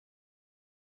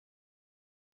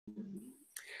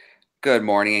Good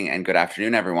morning and good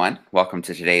afternoon, everyone. Welcome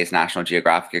to today's National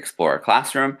Geographic Explorer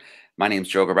Classroom. My name is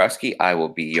Joe Grabowski. I will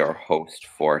be your host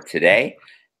for today,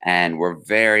 and we're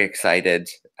very excited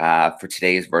for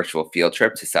today's virtual field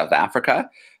trip to South Africa.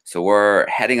 So we're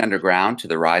heading underground to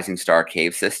the Rising Star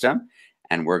Cave System,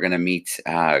 and we're going to meet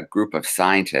a group of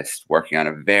scientists working on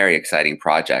a very exciting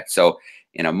project. So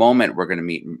in a moment, we're going to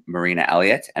meet Marina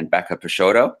Elliott and Becca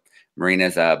Peixotto. Marina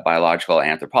is a biological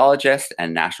anthropologist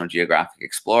and National Geographic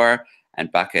explorer,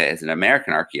 and Becca is an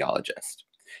American archaeologist.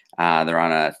 They're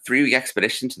on a 3-week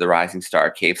expedition to the Rising Star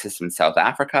Cave System in South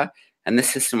Africa, and this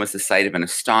system was the site of an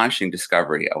astonishing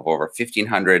discovery of over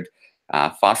 1,500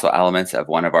 fossil elements of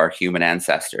one of our human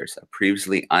ancestors, a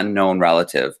previously unknown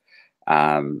relative,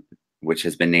 which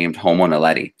has been named Homo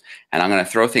naledi. And I'm going to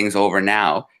throw things over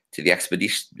now to the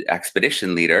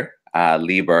expedition leader,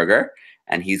 Lee Berger,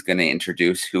 and he's going to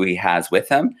introduce who he has with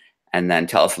him and then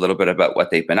tell us a little bit about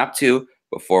what they've been up to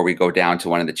before we go down to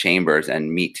one of the chambers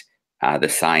and meet the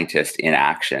scientist in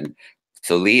action.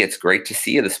 So Lee, it's great to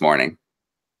see you this morning.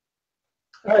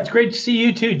 It's great to see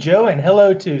you too, Joe, and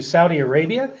hello to Saudi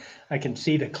Arabia. I can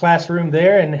see the classroom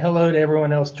there, and hello to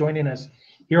everyone else joining us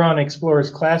here on Explorer's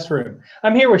Classroom.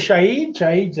 I'm here with Shahid.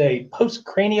 Shahid's a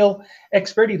postcranial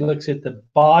expert. He looks at the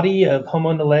body of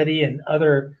Homo naledi and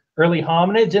other early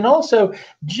hominids. And also,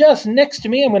 just next to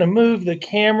me, I'm going to move the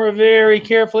camera very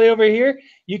carefully over here.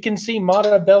 You can see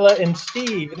Mata, Bella, and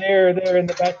Steve there in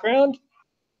the background.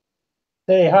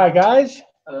 Say hi, guys.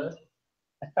 Hello.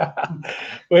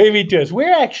 Waving to us.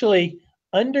 We're actually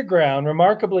underground.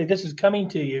 Remarkably, this is coming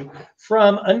to you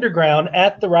from underground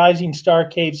at the Rising Star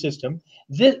Cave System.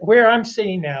 Where I'm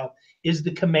sitting now is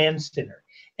the command center.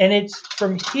 And it's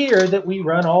from here that we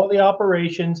run all the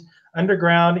operations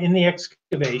underground in the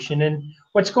excavation. And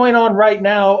what's going on right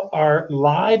now are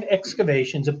live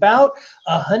excavations about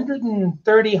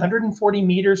 130, 140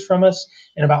 meters from us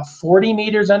and about 40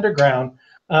 meters underground,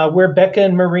 where Becca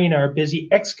and Marina are busy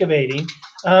excavating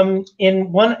in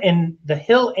the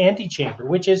hill antechamber,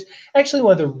 which is actually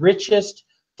one of the richest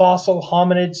fossil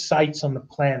hominid sites on the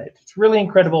planet. It's really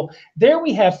incredible. There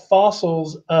we have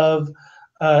fossils of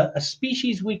a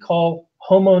species we call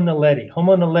Homo naledi.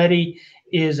 Homo naledi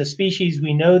is a species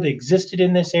we know that existed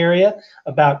in this area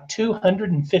about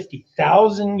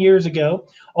 250,000 years ago,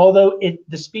 although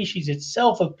the species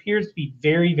itself appears to be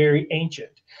very, very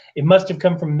ancient. It must have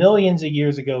come from millions of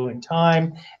years ago in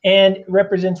time and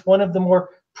represents one of the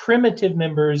more primitive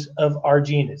members of our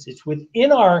genus. It's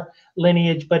within our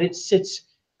lineage, but it sits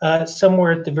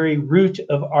somewhere at the very root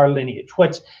of our lineage.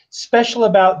 What's special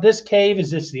about this cave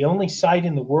is it's the only site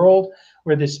in the world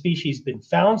where this species has been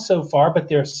found so far, but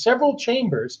there are several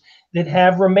chambers that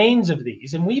have remains of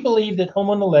these. And we believe that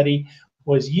Homo naledi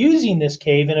was using this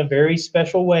cave in a very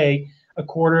special way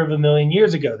 250,000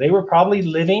 years ago. They were probably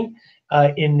living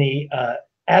in the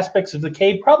aspects of the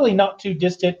cave, probably not too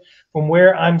distant from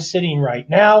where I'm sitting right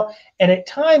now. And at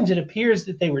times it appears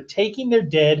that they were taking their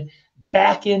dead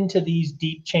back into these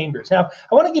deep chambers. Now,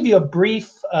 I want to give you a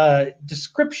brief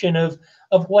description of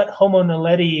what Homo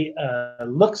naledi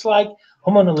looks like.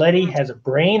 Homo naledi has a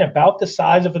brain about the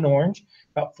size of an orange,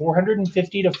 about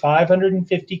 450 to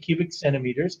 550 cubic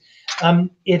centimeters.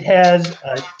 It has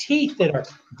teeth that are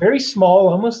very small,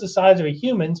 almost the size of a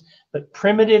human's, but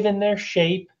primitive in their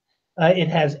shape. It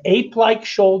has ape-like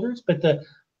shoulders, but the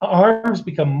arms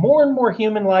become more and more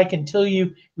human-like until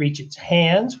you reach its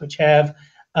hands, which have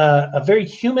a very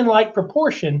human-like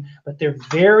proportion, but they're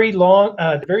very long,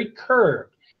 very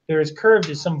curved. They're as curved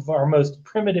as some of our most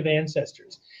primitive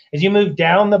ancestors. As you move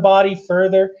down the body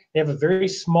further, they have a very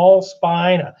small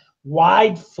spine, a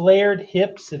wide flared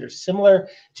hips that are similar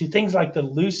to things like the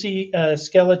Lucy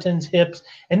skeleton's hips,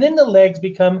 and then the legs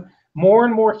become more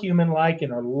and more human-like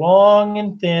and are long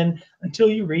and thin until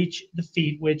you reach the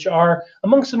feet, which are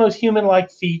amongst the most human-like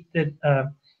feet that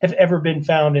have ever been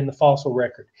found in the fossil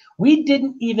record. We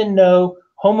didn't even know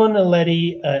Homo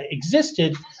naledi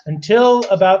existed until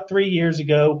about 3 years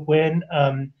ago when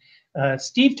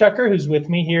Steve Tucker, who's with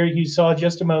me here, you saw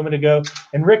just a moment ago,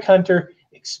 and Rick Hunter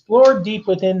explored deep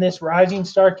within this Rising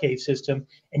Star Cave System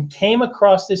and came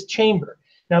across this chamber.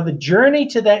 Now, the journey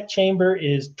to that chamber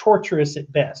is torturous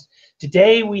at best.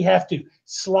 Today, we have to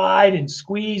slide and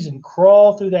squeeze and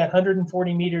crawl through that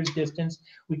 140 meters distance.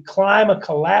 We climb a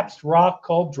collapsed rock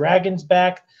called Dragon's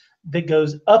Back that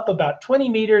goes up about 20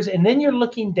 meters, and then you're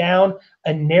looking down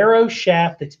a narrow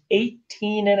shaft that's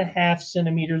 18.5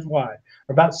 centimeters wide,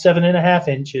 or about 7.5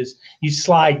 inches. You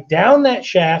slide down that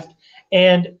shaft,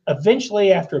 and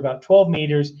eventually, after about 12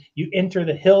 meters, you enter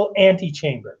the hill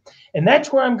antechamber. And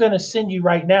that's where I'm going to send you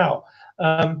right now.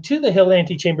 to the hill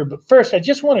antechamber. But first, I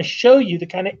just want to show you the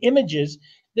kind of images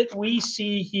that we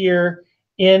see here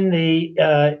in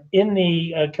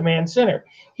the command center.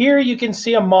 Here you can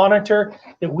see a monitor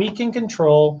that we can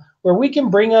control, where we can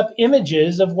bring up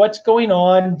images of what's going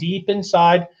on deep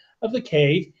inside of the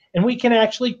cave, and we can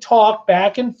actually talk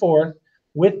back and forth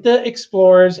with the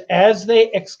explorers as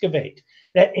they excavate.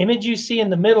 That image you see in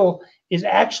the middle is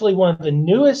actually one of the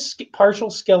newest partial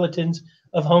skeletons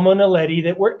of Homo naledi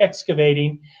that we're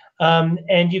excavating.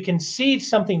 And you can see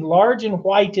something large and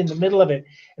white in the middle of it.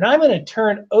 And I'm going to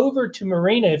turn over to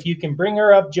Marina, if you can bring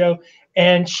her up, Joe,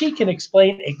 and she can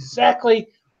explain exactly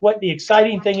what the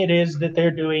exciting thing it is that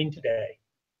they're doing today.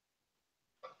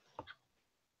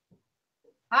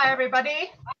 Hi,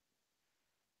 everybody.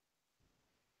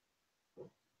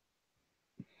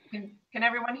 Can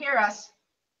everyone hear us?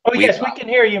 Oh, yes, we can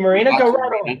hear you, Marina. Go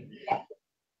right on.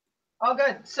 Oh,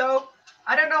 good. So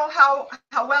I don't know how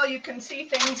well you can see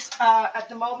things at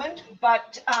the moment,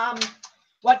 but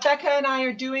what Becca and I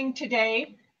are doing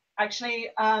today, actually,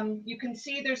 you can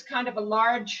see there's kind of a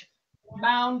large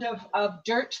mound of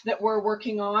dirt that we're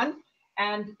working on,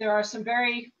 and there are some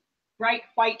very bright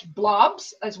white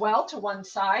blobs as well to one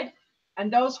side.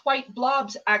 And those white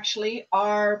blobs actually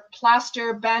are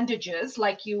plaster bandages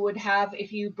like you would have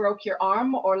if you broke your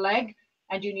arm or leg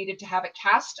and you needed to have a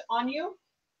cast on you.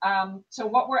 So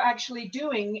what we're actually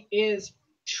doing is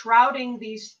shrouding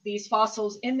these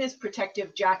fossils in this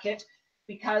protective jacket,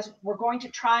 because we're going to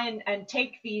try and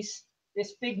take this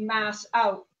big mass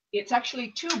out. It's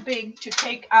actually too big to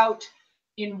take out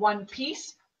in one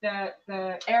piece.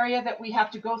 The area that we have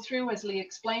to go through, as Lee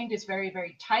explained, is very,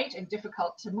 very tight and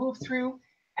difficult to move through.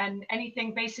 And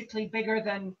anything basically bigger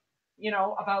than,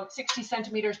 about 60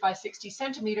 centimeters by 60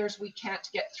 centimeters, we can't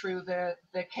get through the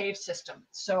cave system.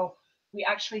 So we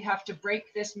actually have to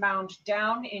break this mound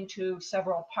down into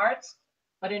several parts.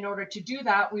 But in order to do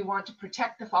that, we want to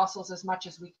protect the fossils as much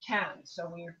as we can. So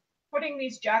we're putting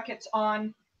these jackets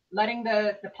on, letting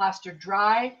the plaster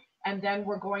dry, and then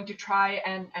we're going to try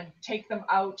and take them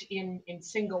out in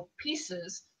single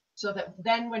pieces, so that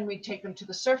then when we take them to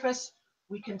the surface,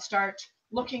 we can start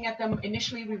looking at them.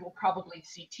 Initially, we will probably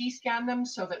CT scan them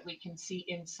so that we can see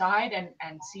inside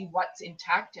and see what's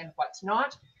intact and what's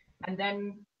not. And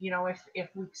then, if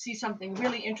we see something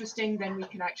really interesting, then we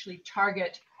can actually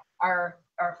target our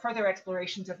further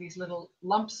explorations of these little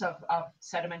lumps of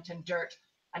sediment and dirt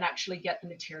and actually get the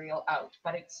material out.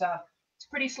 But it's a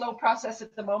pretty slow process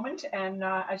at the moment, and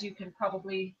as you can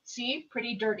probably see,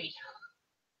 pretty dirty.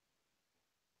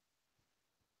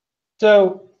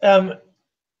 So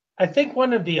I think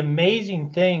one of the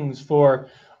amazing things for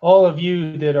all of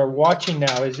you that are watching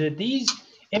now is that these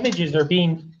images are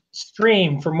being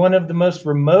streamed from one of the most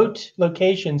remote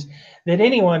locations that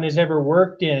anyone has ever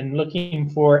worked in, looking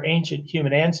for ancient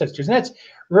human ancestors. And that's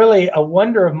really a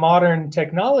wonder of modern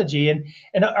technology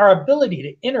and our ability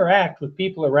to interact with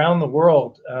people around the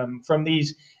world from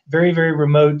these very, very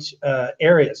remote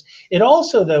areas. It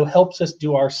also, though, helps us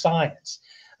do our science.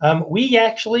 We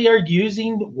actually are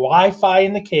using Wi-Fi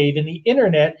in the cave and the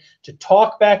internet to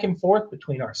talk back and forth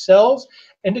between ourselves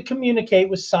and to communicate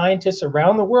with scientists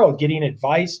around the world, getting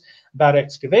advice about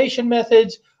excavation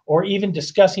methods or even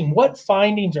discussing what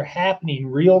findings are happening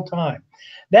real time.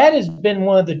 That has been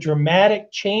one of the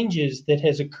dramatic changes that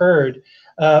has occurred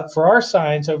for our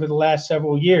science over the last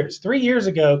several years. 3 years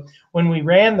ago, when we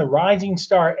ran the Rising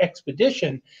Star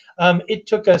expedition, it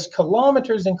took us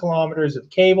kilometers and kilometers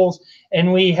of cables,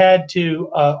 and we had to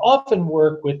often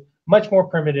work with much more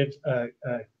primitive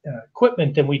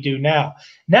equipment than we do now.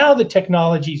 Now the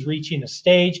technology is reaching a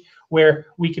stage where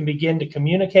we can begin to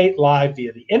communicate live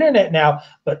via the internet now,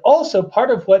 but also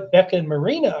part of what Becca and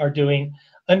Marina are doing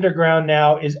underground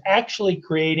now is actually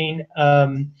creating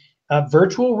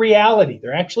virtual reality.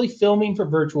 They're actually filming for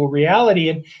virtual reality,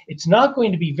 and it's not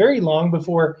going to be very long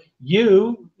before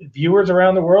you, viewers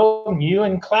around the world, and you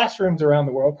in classrooms around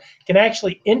the world, can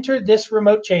actually enter this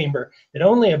remote chamber that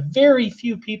only a very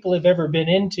few people have ever been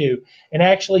into and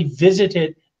actually visit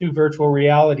it through virtual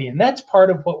reality. And that's part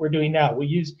of what we're doing now. We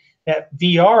use that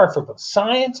VR for both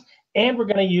science, and we're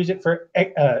going to use it for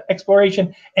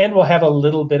exploration, and we'll have a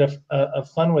little bit of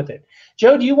fun with it.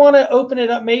 Joe, do you want to open it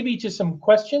up maybe to some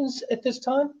questions at this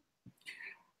time?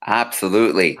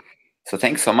 Absolutely. So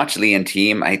thanks so much, Lee and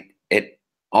team. It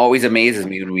always amazes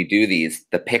me when we do these,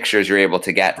 the pictures you're able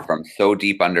to get from so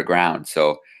deep underground.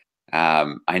 So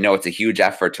I know it's a huge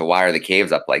effort to wire the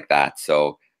caves up like that.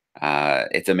 So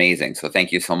it's amazing. So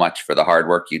thank you so much for the hard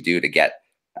work you do to get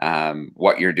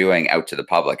what you're doing out to the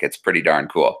public. It's pretty darn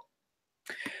cool.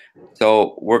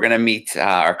 So we're going to meet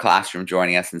our classroom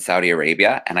joining us in Saudi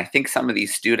Arabia, and I think some of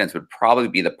these students would probably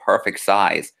be the perfect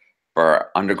size for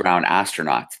underground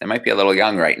astronauts. They might be a little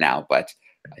young right now, but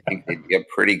I think they'd be a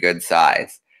pretty good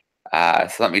size.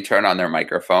 So let me turn on their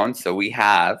microphone. So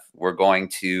we're going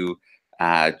to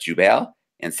Jubail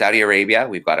in Saudi Arabia.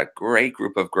 We've got a great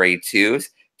group of grade 2s.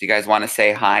 Do you guys want to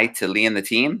say hi to Lee and the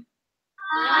team?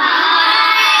 Hi.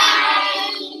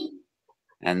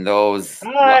 And those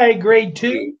hi, grade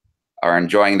 2 are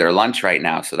enjoying their lunch right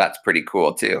now, so that's pretty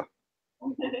cool too.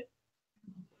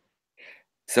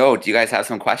 So do you guys have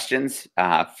some questions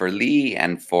for Lee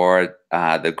and for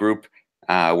the group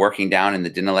working down in the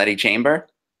Naledi chamber?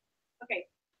 Okay.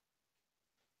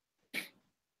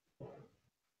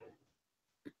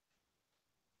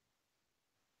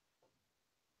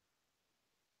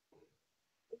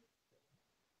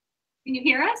 Can you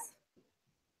hear us?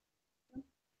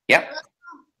 Yep.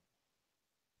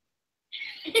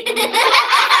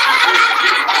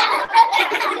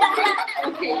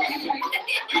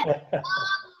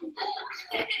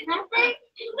 Nothing.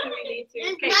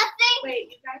 Okay. Wait,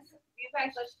 you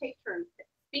guys, let's take turns.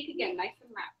 Speak again, nice and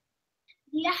loud.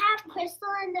 Do you have crystal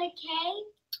in the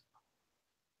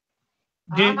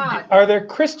cave? Are there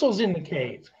crystals in the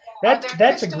cave?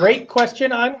 That's a great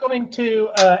question. I'm going to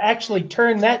actually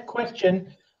turn that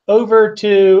question over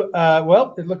to,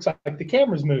 well, it looks like the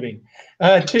camera's moving,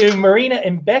 to Marina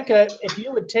and Becca. If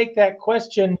you would take that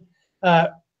question,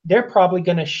 they're probably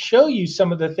going to show you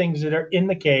some of the things that are in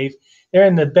the cave. They're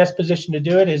in the best position to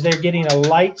do it as they're getting a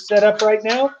light set up right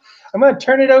now. I'm going to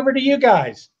turn it over to you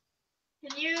guys.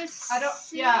 Can you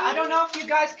see? I don't know if you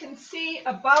guys can see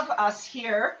above us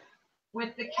here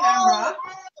with the camera.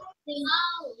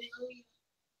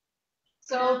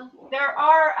 So there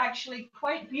are actually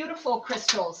quite beautiful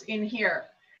crystals in here.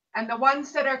 And the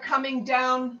ones that are coming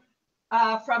down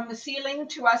from the ceiling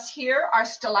to us here are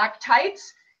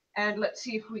stalactites. And let's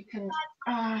see if we can,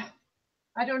 I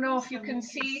don't know if you can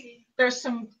see, there's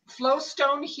some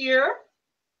flowstone here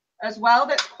as well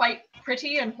that's quite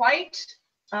pretty and white.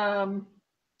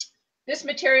 This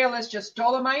material is just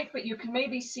dolomite, but you can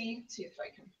maybe see if I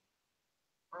can.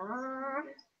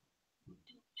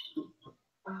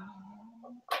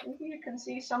 Maybe you can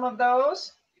see some of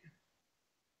those.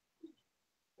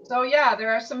 So yeah,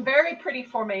 there are some very pretty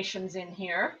formations in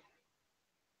here.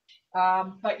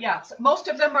 But yeah, most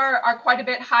of them are quite a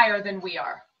bit higher than we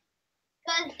are.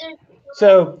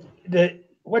 So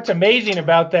what's amazing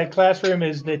about that classroom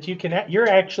is that you're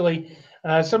actually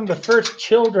some of the first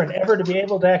children ever to be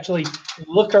able to actually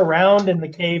look around in the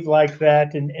cave like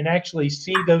that and actually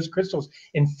see those crystals.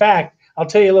 In fact, I'll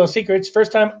tell you a little secret. It's the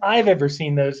first time I've ever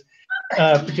seen those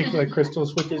particular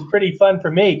crystals, which is pretty fun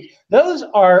for me. Those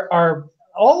are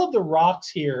all of the rocks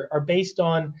here are based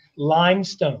on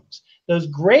limestones. Those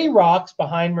gray rocks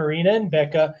behind Marina and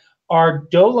Becca are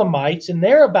dolomites, and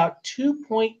they're about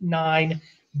 2.9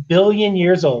 billion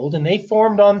years old, and they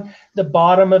formed on the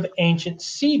bottom of ancient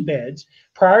seabeds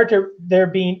prior to there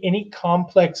being any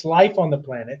complex life on the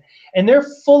planet, and they're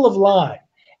full of lime.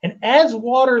 And as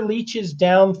water leaches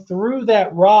down through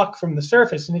that rock from the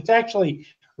surface, and it's actually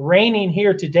raining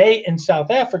here today in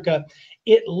South Africa,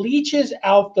 it leaches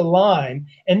out the lime,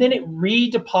 and then it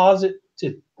redeposits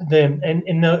them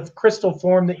in the crystal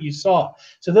form that you saw.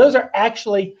 So those are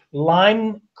actually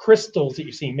lime crystals that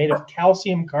you see made of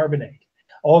calcium carbonate,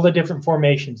 all the different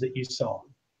formations that you saw.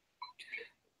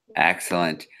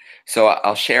 Excellent. So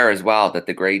I'll share as well that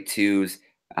the grade 2s,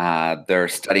 they're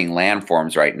studying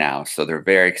landforms right now. So they're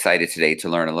very excited today to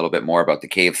learn a little bit more about the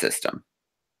cave system.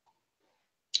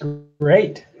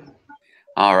 Great.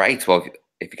 All right. Well,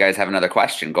 if you guys have another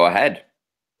question, go ahead.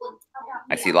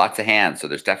 I see lots of hands, so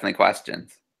there's definitely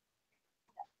questions.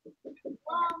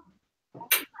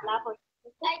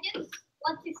 I just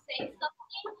want to say something.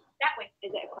 That way.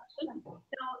 Is it a question?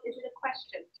 No, is it a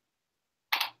question?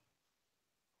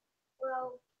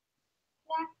 Well,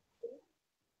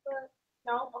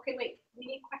 No? Okay, wait. We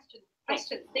need questions.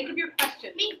 Questions. Think of your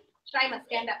question. Me. Shaima,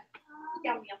 stand up.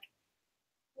 Down,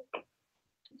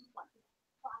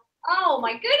 oh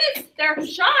my goodness, they're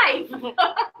shy.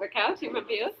 Becca, you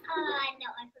abuse? no,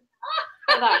 I forgot.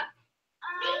 Hold on.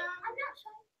 I'm not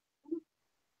sure.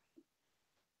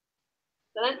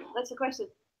 Then, that's the question.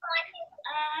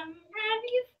 Have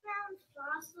you found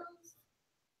fossils?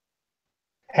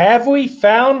 Have we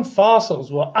found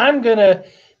fossils? Well, I'm going to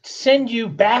send you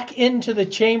back into the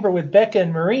chamber with Becca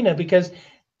and Marina because,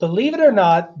 believe it or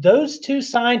not, those two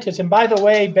scientists, and by the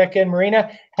way, Becca and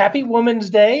Marina, happy Women's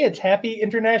Day. It's happy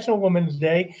International Women's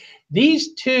Day.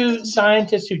 These two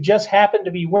scientists who just happen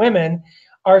to be women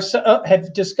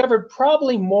have discovered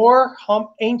probably more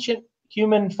ancient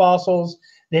human fossils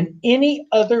than any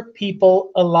other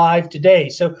people alive today.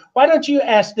 So why don't you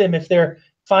ask them if they're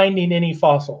finding any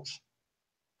fossils?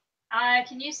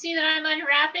 Can you see that I'm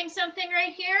unwrapping something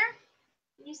right here?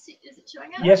 Can you see? Is it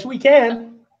showing up? Yes, we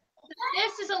can.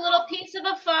 This is a little piece of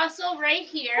a fossil right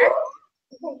here.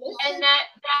 And that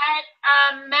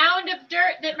mound of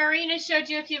dirt that Marina showed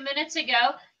you a few minutes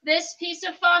ago, this piece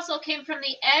of fossil came from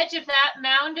the edge of that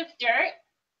mound of dirt.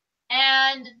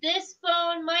 And this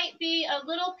bone might be a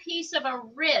little piece of a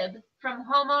rib from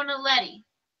Homo naledi.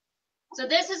 So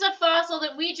this is a fossil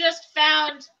that we just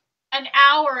found an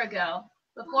hour ago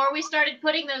before we started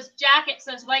putting those jackets,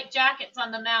 those white jackets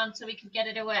on the mound so we could get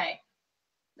it away.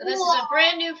 So this is a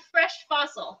brand new fresh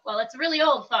fossil. Well, it's a really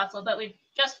old fossil, but we've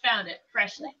just found it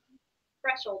freshly.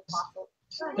 Fresh old fossil.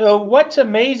 So what's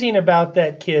amazing about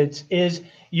that, kids, is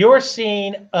you're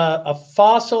seeing a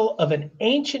fossil of an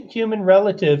ancient human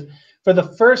relative for the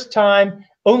first time.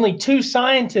 Only two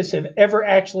scientists have ever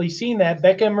actually seen that,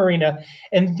 Becca and Marina,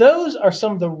 and those are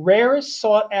some of the rarest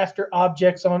sought after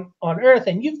objects on Earth.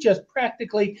 And you've just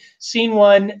practically seen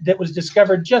one that was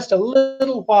discovered just a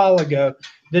little while ago,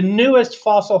 the newest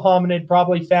fossil hominid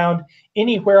probably found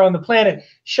anywhere on the planet.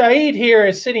 Shahid here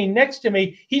is sitting next to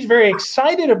me. He's very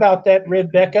excited about that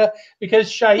rib, Becca,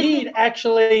 because Shahid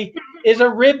actually is a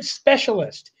rib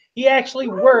specialist. He actually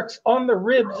works on the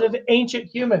ribs of ancient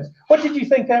humans. What did you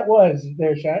think that was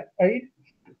there, Shahid?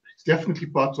 It's definitely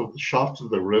part of the shaft of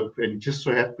the rib, and it just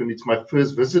so happened it's my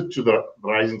first visit to the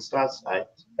Rising Star site.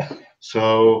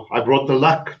 So I brought the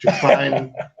luck to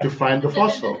find the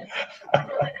fossil.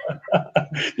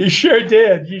 You sure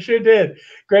did. You sure did.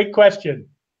 Great question.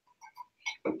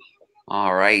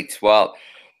 All right. Well,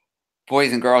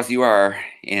 boys and girls, you are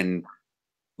in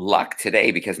luck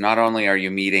today because not only are you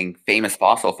meeting famous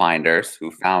fossil finders who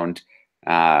found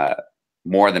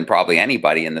more than probably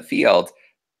anybody in the field,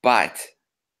 but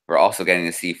we're also getting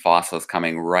to see fossils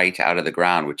coming right out of the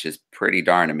ground, which is pretty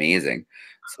darn amazing.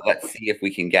 So let's see if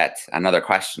we can get another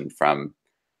question from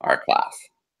our class.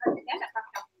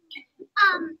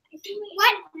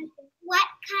 What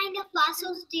kind of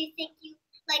fossils do you think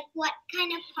like? What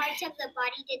kind of parts of the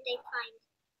body did they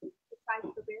find?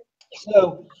 Besides the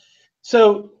bear?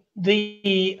 So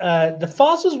the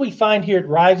fossils we find here at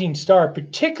Rising Star,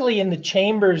 particularly in the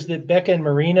chambers that Becca and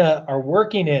Marina are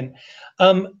working in,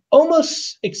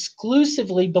 almost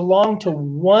exclusively belong to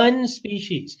one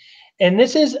species. And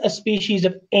this is a species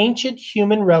of ancient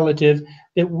human relative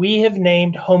that we have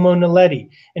named Homo naledi.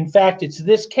 In fact,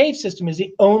 this cave system is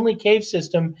the only cave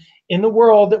system in the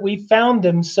world that we've found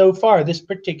them so far, this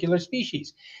particular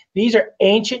species. These are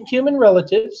ancient human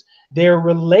relatives. They're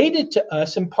related to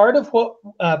us, and part of what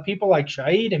people like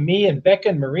Shahid and me and Becca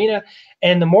and Marina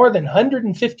and the more than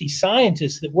 150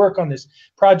 scientists that work on this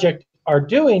project are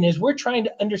doing is we're trying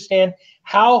to understand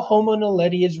how Homo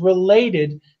naledi is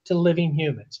related to living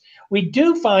humans. We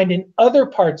do find in other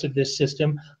parts of this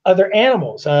system other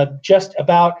animals. Just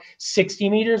about 60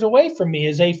 meters away from me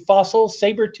is a fossil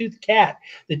saber-toothed cat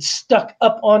that's stuck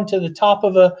up onto the top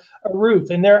of a roof.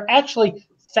 And there are actually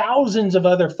thousands of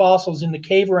other fossils in the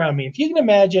cave around me. If you can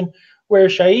imagine where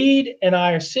Shahid and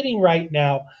I are sitting right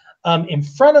now, in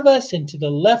front of us and to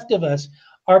the left of us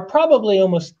are probably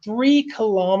almost 3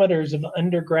 kilometers of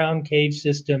underground cave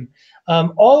system,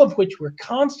 all of which we're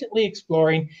constantly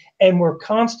exploring, and we're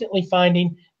constantly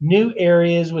finding new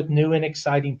areas with new and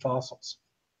exciting fossils.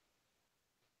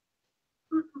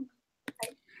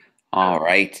 All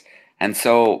right. And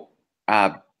so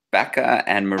Becca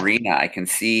and Marina, I can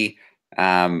see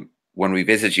when we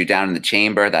visit you down in the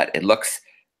chamber that it looks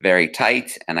very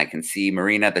tight, and I can see,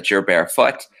 Marina, that you're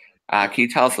barefoot. Can you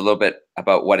tell us a little bit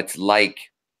about what it's like,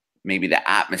 maybe the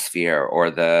atmosphere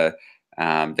or the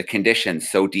conditions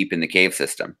so deep in the cave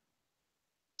system?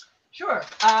 Sure.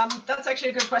 That's actually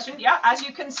a good question. Yeah, as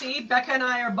you can see, Becca and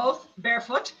I are both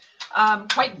barefoot,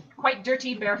 quite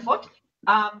dirty barefoot.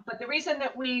 But the reason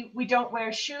that we don't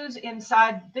wear shoes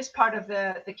inside this part of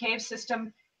the cave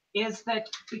system is that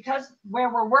because where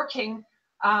we're working,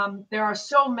 there are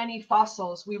so many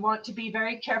fossils, we want to be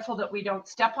very careful that we don't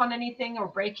step on anything or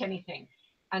break anything.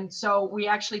 And so we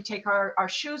actually take our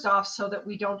shoes off so that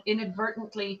we don't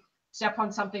inadvertently step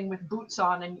on something with boots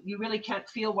on, and you really can't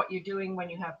feel what you're doing when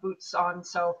you have boots on.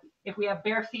 So if we have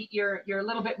bare feet, you're a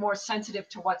little bit more sensitive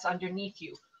to what's underneath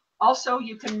you. Also,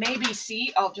 you can maybe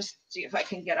see, I'll just see if I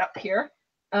can get up here,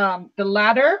 the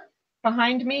ladder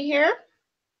behind me here.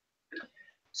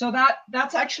 So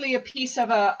that's actually a piece of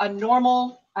a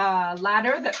normal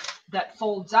ladder that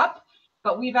folds up,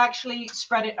 but we've actually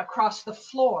spread it across the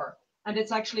floor, and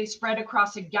it's actually spread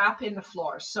across a gap in the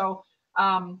floor. So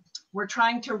we're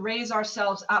trying to raise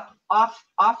ourselves up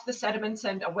off the sediments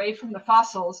and away from the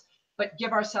fossils, but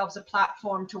give ourselves a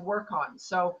platform to work on.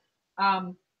 So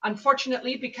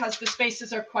unfortunately, because the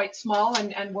spaces are quite small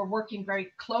and we're working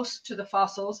very close to the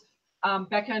fossils,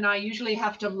 Becca and I usually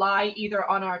have to lie either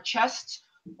on our chests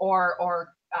or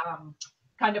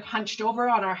kind of hunched over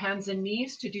on our hands and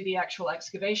knees to do the actual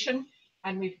excavation.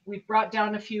 And we've brought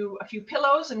down a few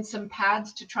pillows and some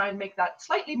pads to try and make that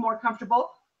slightly more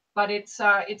comfortable, but it's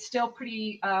still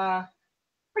pretty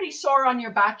sore on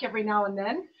your back every now and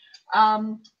then.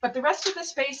 But the rest of the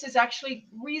space is actually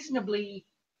reasonably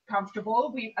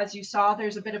comfortable. As you saw,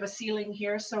 there's a bit of a ceiling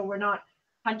here, so we're not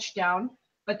hunched down.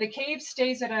 But the cave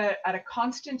stays at a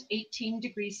constant 18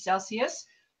 degrees Celsius,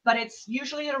 but it's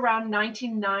usually at around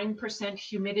 99%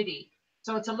 humidity.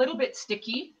 So it's a little bit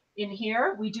sticky in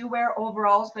here. We do wear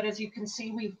overalls, but as you can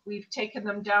see, we've taken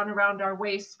them down around our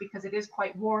waists because it is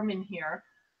quite warm in here.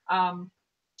 And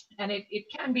it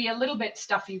can be a little bit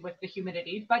stuffy with the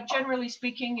humidity, but generally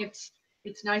speaking, it's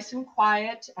nice and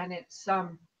quiet, and it's a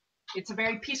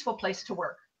very peaceful place to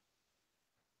work.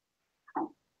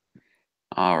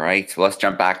 All right, so let's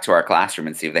jump back to our classroom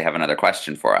and see if they have another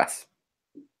question for us.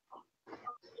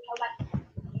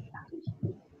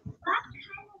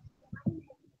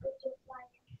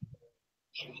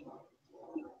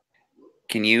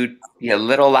 Can you be a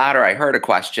little louder? I heard a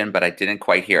question, but I didn't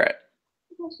quite hear it.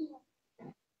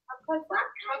 What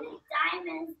kind of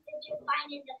diamonds did you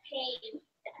find in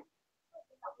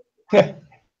the cave?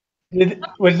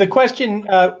 Was the question,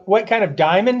 what kind of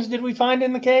diamonds did we find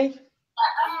in the cave?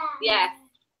 Yes.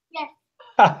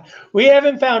 We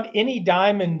haven't found any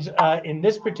diamonds in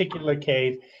this particular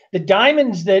cave. The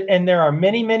diamonds and there are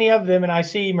many, many of them, and I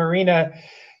see Marina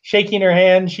shaking her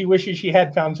hand. She wishes she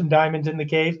had found some diamonds in the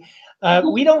cave.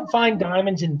 We don't find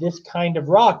diamonds in this kind of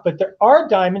rock, but there are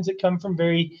diamonds that come from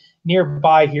very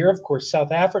nearby here. Of course,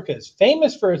 South Africa is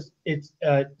famous for its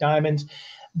diamonds,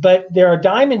 but there are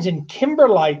diamonds in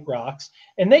kimberlite rocks,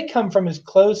 and they come from as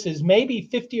close as maybe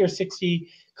 50 or 60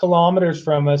 kilometers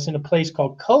from us in a place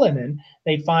called Cullinan.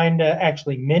 They find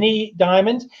actually many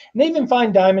diamonds, and they even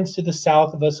find diamonds to the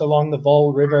south of us along the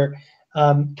Vol River,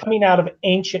 coming out of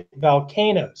ancient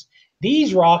volcanoes.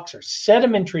 These rocks are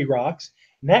sedimentary rocks,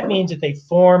 and that means that they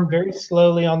form very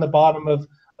slowly on the bottom of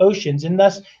oceans, and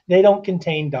thus they don't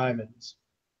contain diamonds.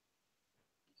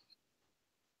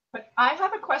 But I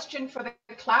have a question for the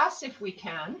class, if we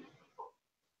can.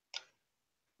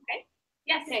 Okay.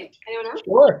 Yes, anyone else?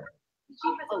 Sure. She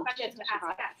has a question to ask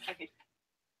us. Okay.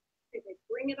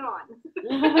 Bring it on.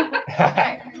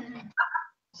 Okay.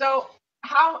 So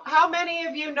how many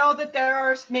of you know that there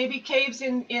are maybe caves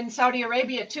in Saudi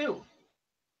Arabia too?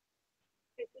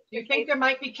 Do you think there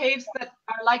might be caves that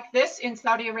are like this in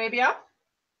Saudi Arabia?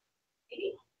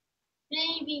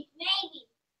 Maybe.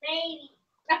 We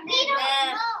don't know.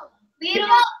 We don't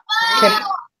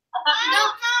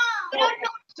know.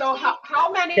 So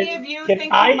how many of you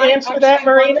think I you might answer that,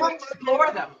 actually Marina? want to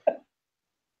explore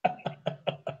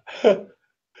them?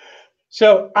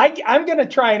 So I'm going to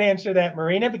try and answer that,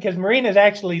 Marina, because Marina is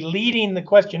actually leading the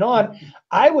question on.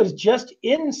 I was just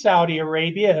in Saudi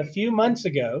Arabia a few months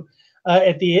ago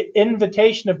at the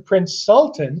invitation of Prince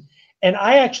Sultan, and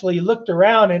I actually looked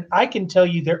around, and I can tell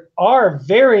you there are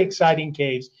very exciting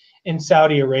caves in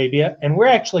Saudi Arabia, and we're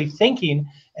actually thinking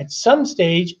at some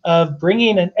stage of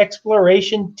bringing an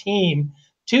exploration team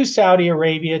to Saudi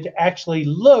Arabia to actually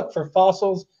look for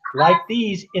fossils like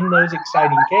these in those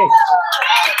exciting caves.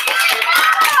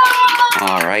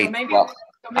 All right. So maybe, Well,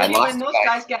 when those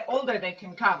guys get older, they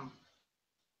can come.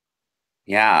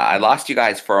 Yeah, I lost you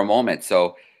guys for a moment.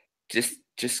 So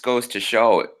just goes to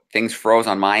show things froze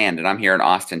on my end, and I'm here in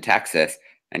Austin, Texas,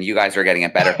 and you guys are getting a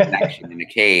better connection in a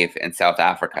cave in South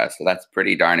Africa. So that's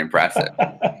pretty darn impressive.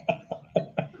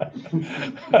 And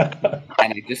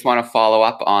I just want to follow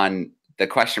up on the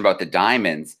question about the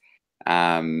diamonds,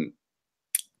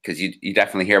 because you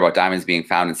definitely hear about diamonds being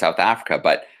found in South Africa,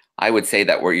 but I would say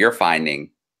that what you're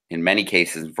finding, in many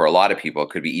cases, for a lot of people,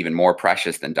 could be even more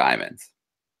precious than diamonds.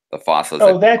 The fossils.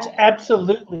 Oh, that's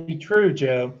absolutely true,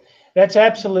 Joe. That's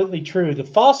absolutely true. The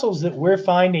fossils that we're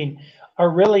finding are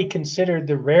really considered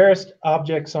the rarest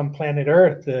objects on planet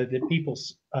Earth that people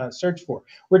search for.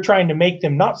 We're trying to make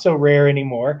them not so rare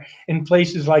anymore in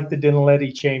places like the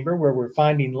Naledi chamber, where we're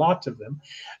finding lots of them.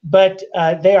 But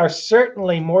they are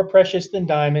certainly more precious than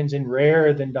diamonds and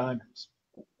rarer than diamonds.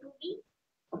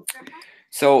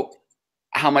 So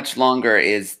how much longer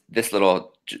is this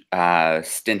little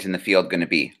stint in the field going to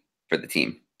be for the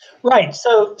team? Right.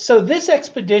 So this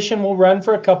expedition will run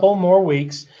for a couple more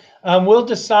weeks. We'll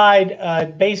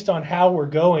decide based on how we're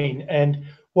going, and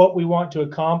what we want to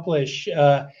accomplish,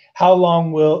 how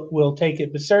long we'll take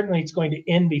it, but certainly it's going to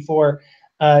end before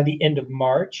the end of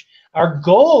March. Our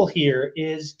goal here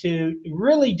is to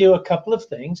really do a couple of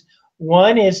things.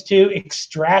 One is to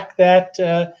extract that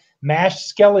mashed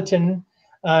skeleton,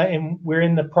 and we're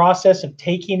in the process of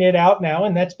taking it out now,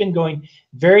 and that's been going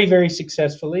very, very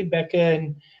successfully. Becca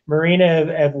and Marina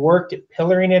have worked at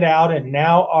pillaring it out and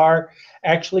now are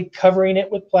actually covering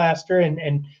it with plaster,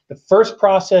 and the first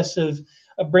process of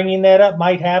bringing that up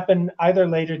might happen either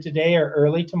later today or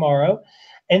early tomorrow.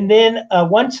 And then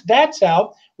once that's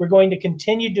out, we're going to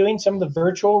continue doing some of the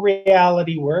virtual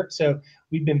reality work. So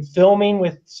we've been filming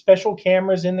with special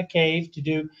cameras in the cave to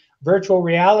do virtual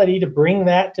reality to bring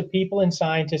that to people and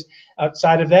scientists.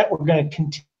 Outside of that, we're going to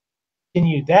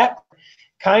continue that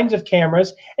kinds of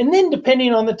cameras. And then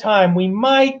depending on the time, we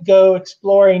might go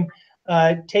exploring,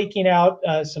 taking out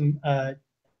some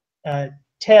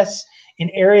tests in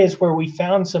areas where we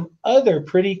found some other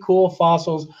pretty cool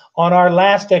fossils on our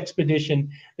last expedition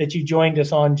that you joined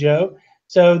us on, Joe.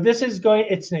 So this is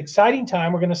it's an exciting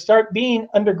time. We're going to start being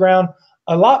underground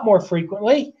a lot more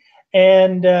frequently.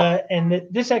 And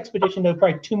this expedition, though,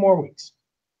 probably 2 more weeks.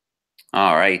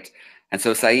 All right. And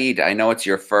so, Saeed, I know it's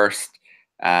your first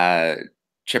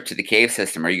trip to the cave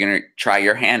system. Are you going to try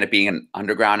your hand at being an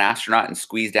underground astronaut and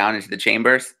squeeze down into the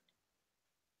chambers?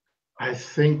 I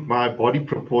think my body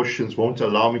proportions won't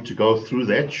allow me to go through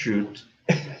that chute.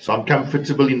 So I'm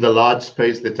comfortable in the large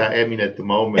space that I am in at the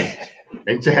moment.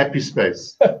 It's a happy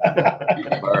space.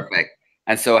 Perfect.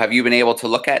 And so have you been able to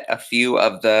look at a few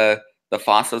of the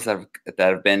fossils that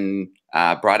have been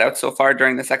brought out so far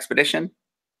during this expedition?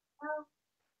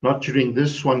 Not during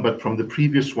this one, but from the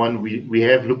previous one, we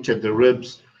have looked at the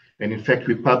ribs. And in fact,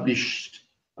 we published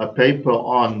a paper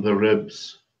on the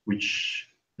ribs, which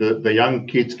the young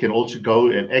kids can also go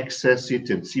and access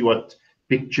it and see what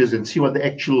pictures and see what the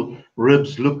actual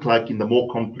ribs look like in the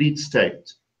more complete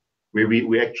state, where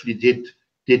we actually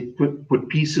did put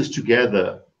pieces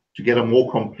together to get a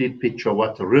more complete picture of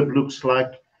what the rib looks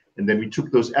like. And then we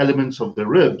took those elements of the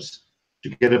ribs to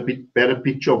get a bit better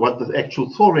picture of what the actual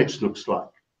thorax looks like.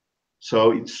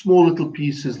 So it's small little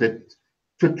pieces that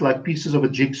fit like pieces of a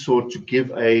jigsaw to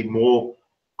give a more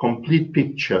complete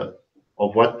picture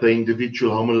of what the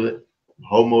individual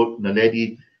Homo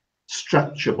Naledi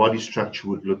body structure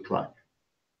would look like.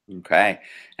 Okay.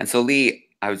 And so, Lee,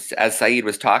 as Saeed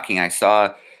was talking, I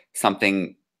saw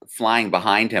something flying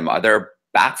behind him. Are there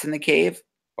bats in the cave?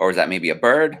 Or is that maybe a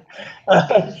bird?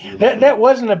 That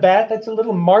wasn't a bat. That's a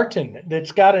little martin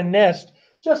that's got a nest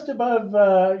just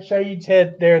above Saeed's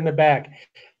head there in the back.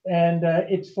 And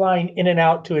it's flying in and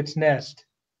out to its nest.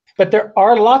 But there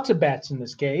are lots of bats in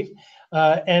this cave.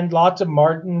 And lots of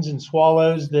martins and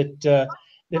swallows that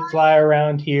fly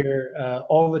around here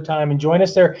all the time and join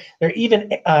us. There are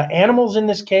even animals in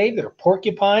this cave. There are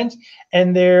porcupines,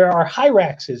 and there are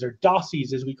hyraxes, or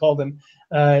dossies as we call them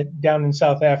down in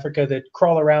South Africa, that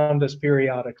crawl around us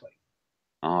periodically.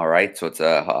 All right, so it's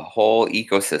a whole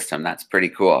ecosystem. That's pretty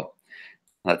cool.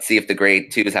 Let's see if the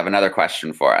grade 2s have another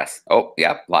question for us. Oh,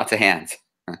 yep, lots of hands.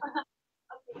 Up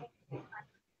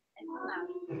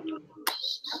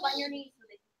on your knees so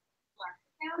they can mark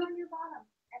down on your bottom.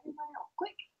 Everyone else,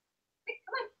 quick,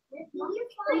 come on. Did you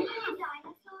find any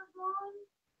dinosaur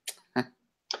bones?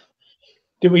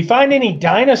 Did we find any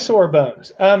dinosaur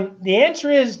bones? The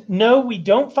answer is no, we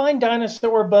don't find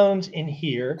dinosaur bones in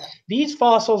here. These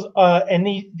fossils and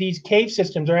these cave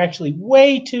systems are actually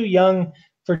way too young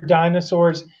for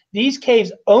dinosaurs. These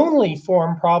caves only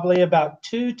formed probably about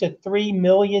 2 to 3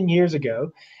 million years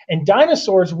ago, and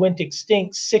dinosaurs went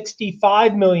extinct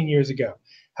 65 million years ago.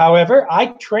 However, I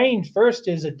trained first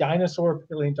as a dinosaur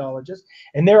paleontologist,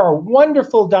 and there are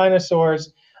wonderful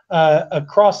dinosaurs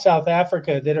across South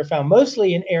Africa that are found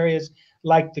mostly in areas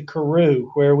like the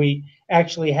Karoo, where we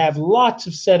actually have lots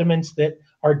of sediments that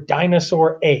are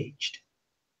dinosaur aged.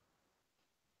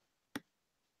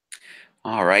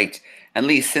 All right. And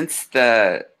Lee, since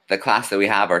the class that we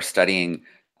have are studying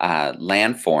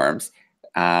landforms,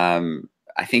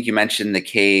 I think you mentioned the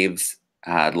caves,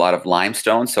 a lot of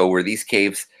limestone. So were these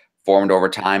caves formed over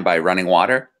time by running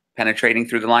water penetrating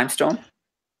through the limestone?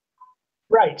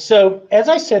 Right. So as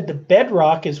I said, the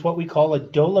bedrock is what we call a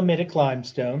dolomitic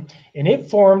limestone, and it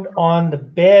formed on the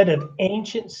bed of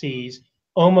ancient seas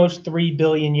almost 3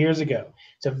 billion years ago.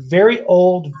 It's a very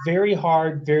old, very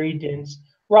hard, very dense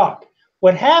rock.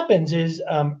 What happens is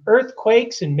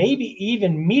earthquakes and maybe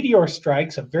even meteor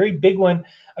strikes, a very big one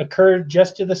occurred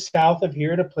just to the south of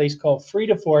here at a place called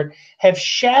Fredefort, have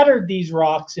shattered these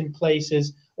rocks in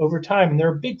places over time. And there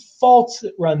are big faults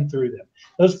that run through them.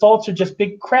 Those faults are just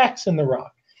big cracks in the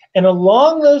rock. And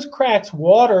along those cracks,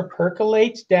 water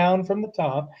percolates down from the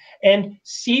top and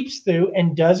seeps through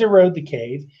and does erode the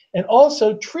cave. And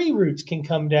also tree roots can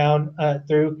come down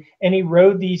through and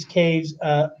erode these caves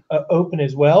open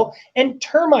as well. And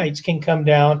termites can come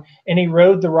down and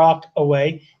erode the rock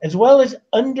away, as well as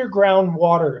underground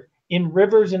water in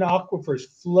rivers and aquifers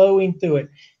flowing through it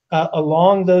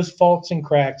along those faults and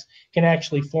cracks can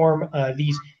actually form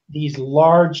these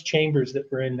large chambers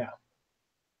that we're in now.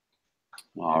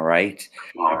 All right.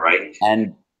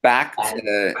 And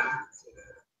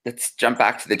let's jump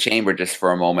back to the chamber just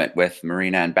for a moment with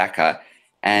Marina and Becca.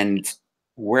 And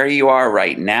where you are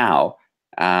right now,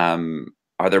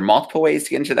 are there multiple ways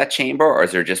to get into that chamber, or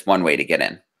is there just one way to get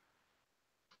in?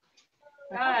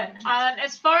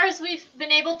 As far as we've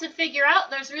been able to figure out,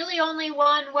 there's really only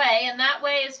one way, and that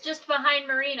way is just behind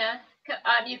Marina.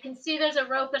 You can see there's a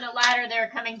rope and a ladder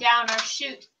there coming down our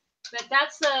chute, but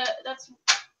that's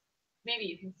maybe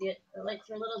you can see it. The lights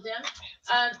are a little dim,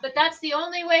 but that's the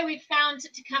only way we've found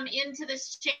to come into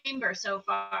this chamber so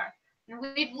far. And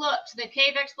we've looked. The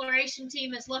cave exploration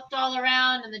team has looked all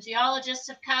around, and the geologists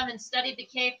have come and studied the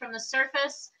cave from the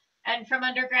surface and from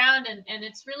underground, and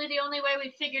it's really the only way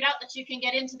we've figured out that you can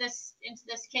get into this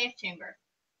cave chamber.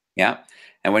 Yeah.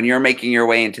 And when you're making your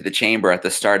way into the chamber at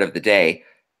the start of the day,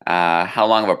 how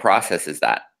long of a process is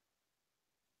that?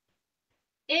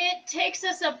 It takes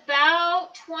us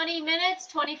about 20 minutes,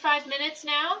 25 minutes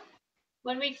now.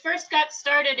 When we first got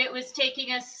started, it was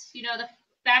taking us,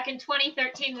 back in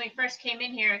 2013 when we first came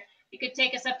in here, it could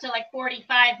take us up to like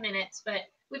 45 minutes, but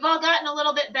we've all gotten a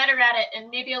little bit better at it and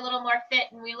maybe a little more fit,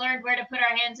 and we learned where to put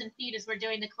our hands and feet as we're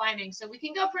doing the climbing. So we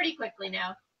can go pretty quickly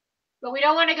now, but we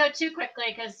don't want to go too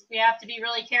quickly because we have to be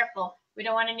really careful. We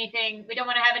don't want to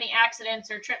have any accidents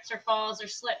or trips or falls or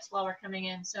slips while we're coming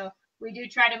in. So we do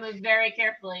try to move very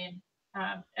carefully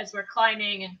and as we're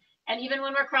climbing, and even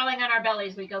when we're crawling on our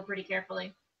bellies, we go pretty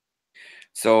carefully.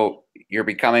 So you're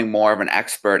becoming more of an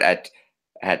expert at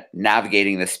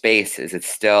navigating the space. Is it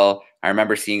still, I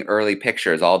remember seeing early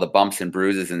pictures, all the bumps and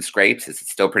bruises and scrapes. Is it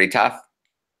still pretty tough?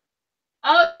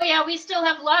 Oh yeah, we still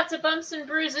have lots of bumps and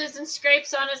bruises and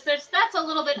scrapes on us. That's a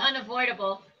little bit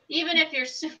unavoidable. Even if you're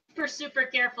super, super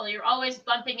careful, you're always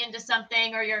bumping into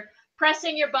something, or you're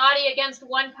pressing your body against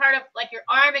one part of, like your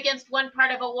arm against one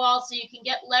part of a wall so you can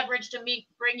get leverage to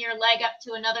bring your leg up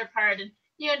to another part, and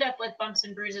you end up with bumps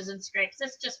and bruises and scrapes.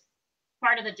 It's just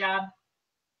part of the job.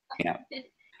 Yeah.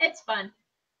 It's fun.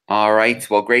 All right.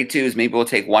 Well, grade twos, maybe we'll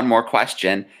take one more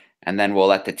question and then we'll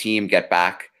let the team get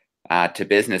back to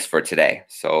business for today.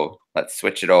 So let's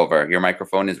switch it over. Your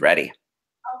microphone is ready.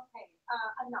 Okay.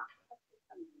 I'm not.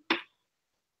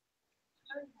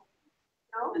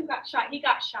 No, he got shy. He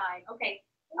got shy. Okay.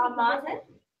 Mazen?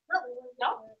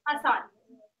 No. Hassan.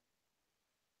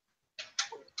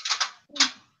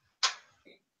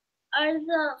 Are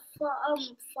the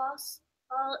fossils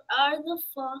are the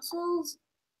fossils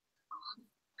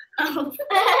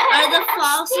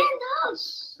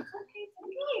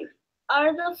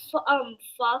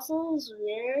fossils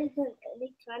rarer than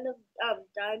any kind of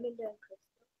diamond and crystal?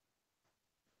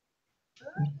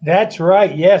 That's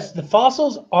right. Yes, the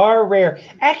fossils are rare.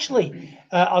 Actually,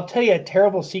 I'll tell you a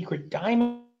terrible secret.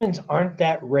 Diamonds aren't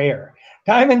that rare.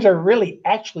 Diamonds are really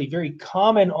actually very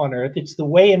common on Earth. It's the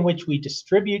way in which we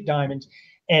distribute diamonds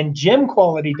and gem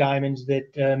quality diamonds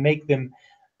that make them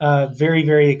very,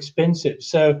 very expensive.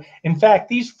 So, in fact,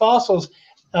 these fossils,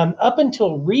 up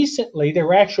until recently, there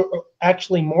were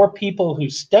actually more people who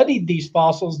studied these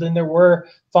fossils than there were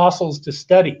fossils to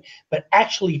study. But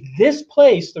actually, this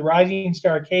place, the Rising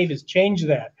Star Cave, has changed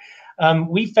that.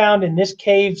 We found in this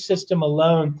cave system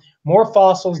alone more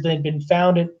fossils than had been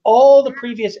found in all the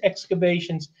previous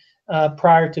excavations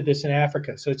prior to this in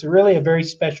Africa. So it's really a very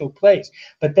special place.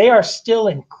 But they are still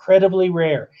incredibly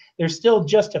rare. There's still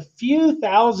just a few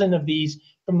thousand of these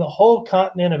from the whole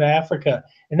continent of Africa.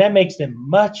 And that makes them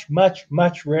much, much,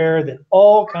 much rarer than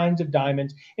all kinds of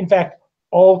diamonds. In fact,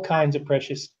 all kinds of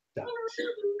precious stones.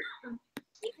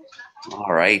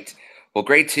 All right. Well,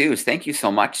 grade twos, thank you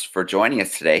so much for joining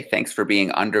us today. Thanks for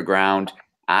being underground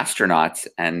astronauts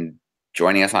and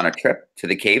joining us on a trip to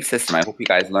the cave system. I hope you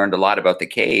guys learned a lot about the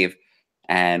cave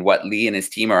and what Lee and his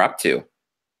team are up to.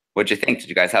 What'd you think? Did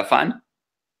you guys have fun?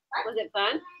 Was it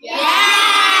fun? Yes!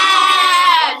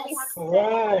 All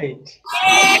right.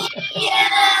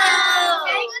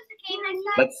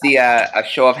 Let's see a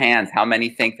show of hands. How many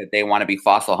think that they want to be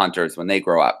fossil hunters when they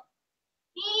grow up?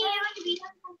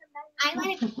 I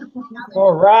want to be.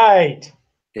 All right.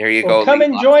 There you Well, go. come Lee,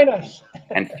 and join us.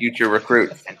 and future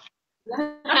recruits.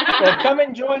 Well, come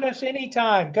and join us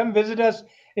anytime. Come visit us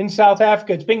in South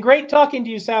Africa. It's been great talking to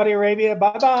you, Saudi Arabia.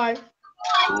 Bye-bye.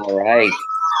 All right.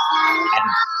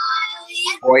 And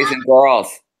boys and girls,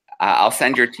 I'll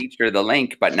send your teacher the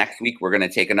link, but next week we're going to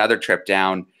take another trip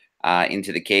down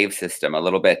into the cave system a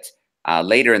little bit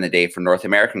later in the day for North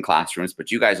American classrooms,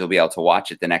 but you guys will be able to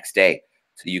watch it the next day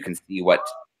so you can see what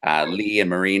Lee and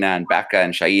Marina and Becca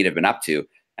and Shaid have been up to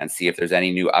and see if there's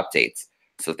any new updates.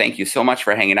 So thank you so much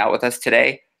for hanging out with us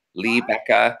today. Lee,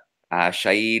 Becca,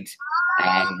 Shaid,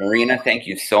 and Marina, thank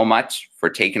you so much for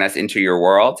taking us into your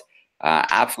world.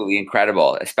 Absolutely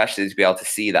incredible, especially to be able to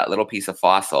see that little piece of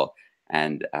fossil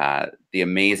and the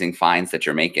amazing finds that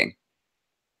you're making.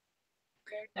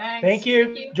 Thanks. Thank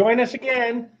you. Join us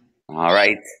again. All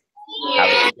right. Have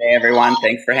a good day, everyone.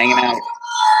 Thanks for hanging out.